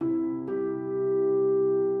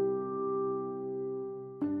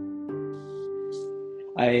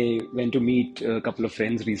I went to meet a couple of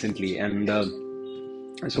friends recently, and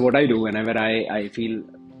so what I do whenever I feel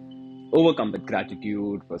overcome with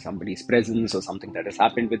gratitude for somebody's presence or something that has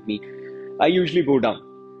happened with me, I usually bow down.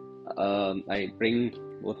 I bring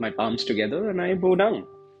both my palms together and I bow down,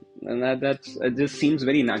 and that's it just seems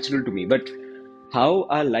very natural to me. But how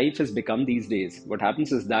our life has become these days, what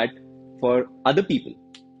happens is that for other people,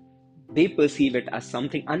 they perceive it as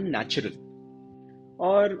something unnatural,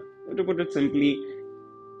 or to put it simply,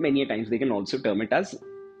 many a times they can also term it as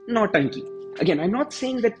naughty. Again, I'm not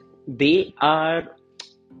saying that they are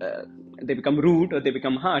uh, they become rude or they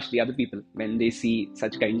become harsh, the other people, when they see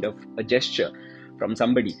such kind of a gesture from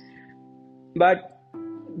somebody, but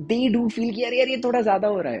they do feel कि यार यार ये थोड़ा ज्यादा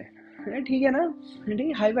हो रहा है. ठीक है ना,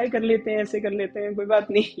 ठीक, हाई फाई कर लेते हैं, ऐसे कर लेते हैं, कोई बात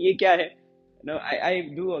नहीं, ये क्या है. No, I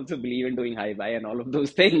do also believe in doing high five and all of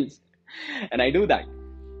those things, and I do that.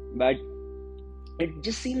 But it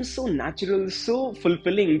just seems so natural, so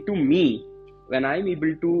fulfilling to me when I'm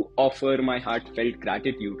able to offer my heartfelt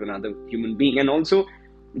gratitude to another human being. And also,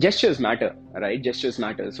 gestures matter, right? Gestures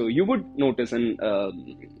matter. So you would notice and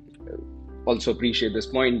also appreciate this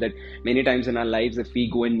point that many times in our lives, if we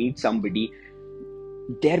go and meet somebody,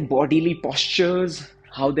 their bodily postures,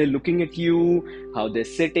 how they're looking at you, how they're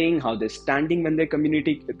sitting, how they're standing when they're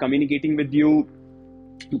communicating with you,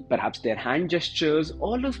 perhaps their hand gestures,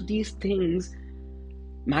 all of these things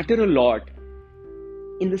matter a lot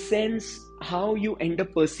in the sense how you end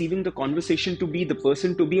up perceiving the conversation to be, the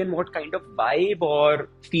person to be, and what kind of vibe or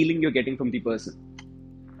feeling you're getting from the person,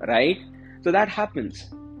 right? So that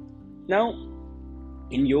happens. Now,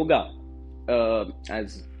 in yoga,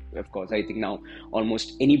 as of course, I think now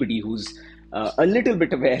almost anybody who's a little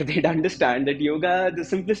bit aware, they'd understand that yoga, the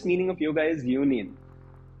simplest meaning of yoga is union.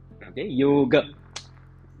 Okay, yoga,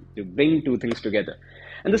 to bring two things together.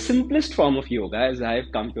 And the simplest form of yoga, as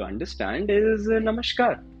I've come to understand, is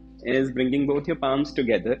namaskar, is bringing both your palms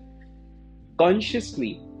together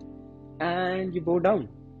consciously and you bow down.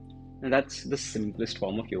 And that's the simplest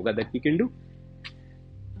form of yoga that we can do.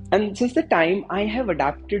 And since the time I have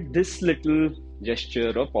adapted this little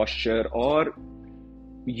gesture or posture or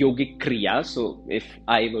yogic kriya, so if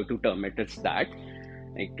I were to term it as that,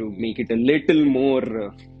 like to make it a little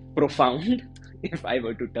more profound, if I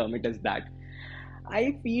were to term it as that,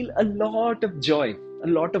 I feel a lot of joy, a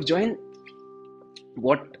lot of joy. And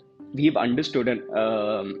what we've understood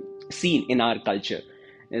and seen in our culture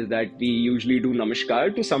is that we usually do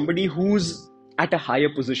namaskar to somebody who's at a higher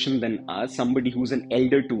position than us, somebody who's an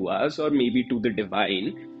elder to us, or maybe to the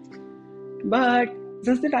divine. But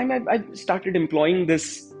since the time I've started employing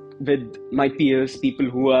this with my peers, people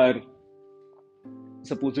who are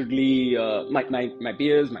supposedly my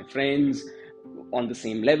peers, my friends on the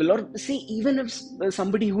same level, or say even if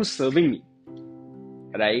somebody who's serving me,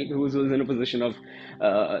 right, who's in a position of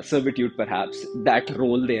servitude, perhaps that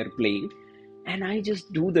role they're playing, and I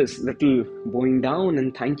just do this little bowing down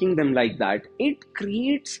and thanking them like that, it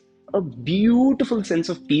creates a beautiful sense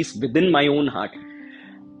of peace within my own heart.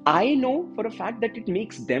 I know for a fact that it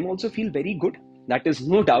makes them also feel very good. That is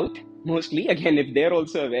no doubt. Mostly, again, if they're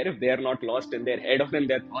also aware, if they're not lost in their head or in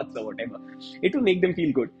their thoughts or whatever, it will make them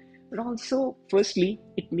feel good. But also, firstly,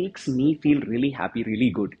 it makes me feel really happy, really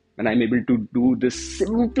good when I'm able to do the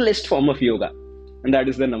simplest form of yoga, and that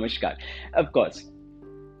is the namaskar. Of course,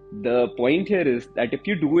 the point here is that if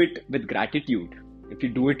you do it with gratitude, if you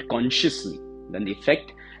do it consciously, then the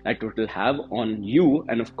effect that it will have on you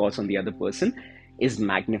and, of course, on the other person is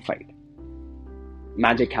magnified.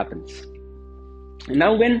 Magic happens.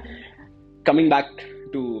 Now, when coming back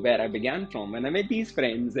to where I began from, when I met these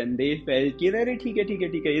friends and they felt, कि अरे ठीक है ठीक है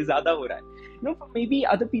ठीक है ये ज़्यादा हो रहा है. For maybe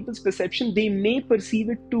other people's perception, they may perceive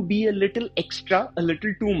it to be a little extra, a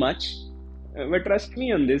little too much. But trust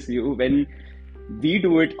me on this, when we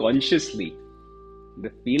do it consciously,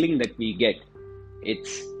 the feeling that we get,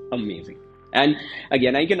 it's amazing. And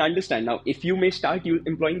again, I can understand now, if you may start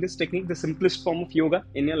employing this technique, the simplest form of yoga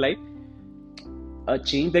in your life, a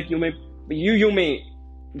change that you may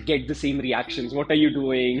get the same reactions. What are you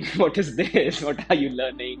doing? What is this? What are you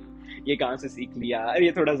learning? ये कहाँ से सीख लिया? अरे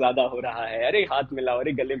ये थोड़ा ज़्यादा हो रहा है. अरे हाथ मिलाओ,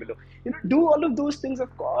 अरे गले मिलो. Do all of those things,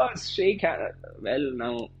 of course. Shake hand. Well,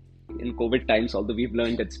 now in COVID times, although we've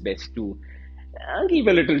learned it's best to keep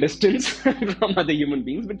a little distance from other human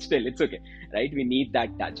beings, but still, it's okay, right? We need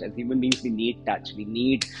that touch. As human beings, we need touch. We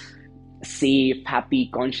need safe, happy,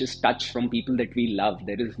 conscious touch from people that we love.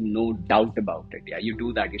 There is no doubt about it. Yeah, you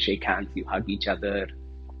do that. You shake hands, you hug each other,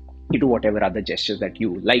 you do whatever other gestures that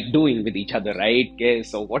you like doing with each other, right?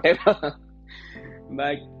 Kiss or whatever.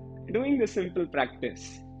 But doing the simple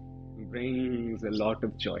practice brings a lot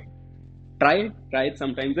of joy. Try it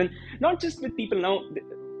sometimes, and not just with people. Now,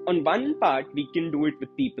 on one part, we can do it with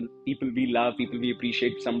people we love, people we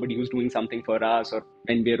appreciate, somebody who's doing something for us, or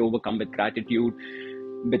when we're overcome with gratitude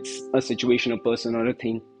with a situation, a person, or a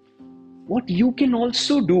thing. What you can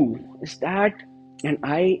also do is that, and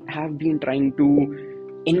I have been trying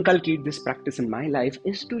to inculcate this practice in my life,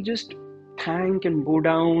 is to just thank and bow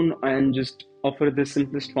down and just offer the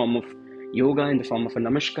simplest form of yoga in the form of a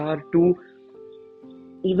namaskar to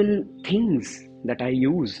even things that I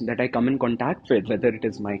use, that I come in contact with, whether it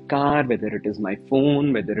is my car, whether it is my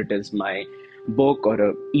phone, whether it is my book or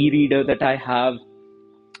a e-reader that I have,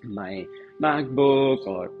 my MacBook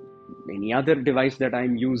or any other device that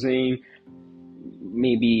I'm using,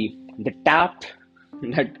 maybe the tap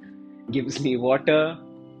that gives me water,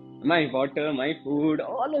 my food,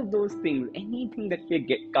 all of those things, anything that we're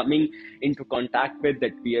coming into contact with,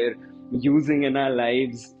 that we are using in our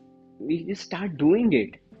lives, we just start doing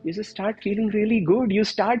it. You just start feeling really good. You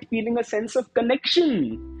start feeling a sense of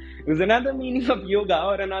connection. There's another meaning of yoga,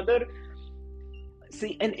 or another,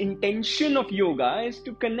 see, an intention of yoga is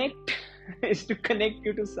to connect, is to connect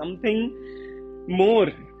you to something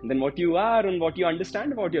more than what you are and what you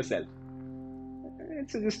understand about yourself.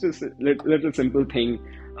 It's just a little simple thing,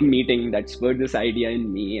 a meeting that spurred this idea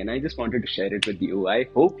in me, and I just wanted to share it with you. I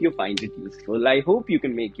hope you find it useful. I hope you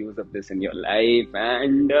can make use of this in your life,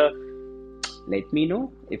 and let me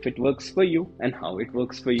know if it works for you and how it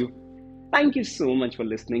works for you. Thank you so much for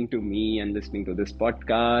listening to me and listening to this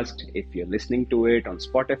podcast. If you're listening to it on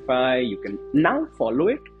Spotify, you can now follow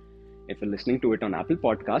it. If you're listening to it on Apple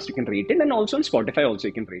Podcast, you can rate it, and also on Spotify also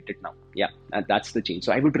you can rate it now. Yeah, that's the change.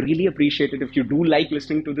 So I would really appreciate it if you do like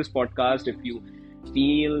listening to this podcast, if you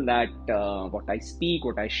feel that what I speak,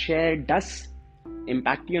 what I share does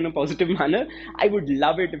impact you in a positive manner. I would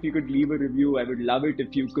love it if you could leave a review. I would love it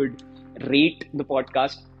if you could rate the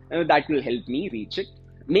podcast. That will help me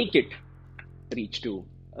make it reach to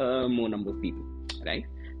more number of people, right?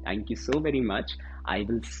 Thank you so very much. I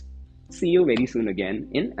will see you very soon again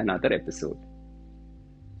in another episode.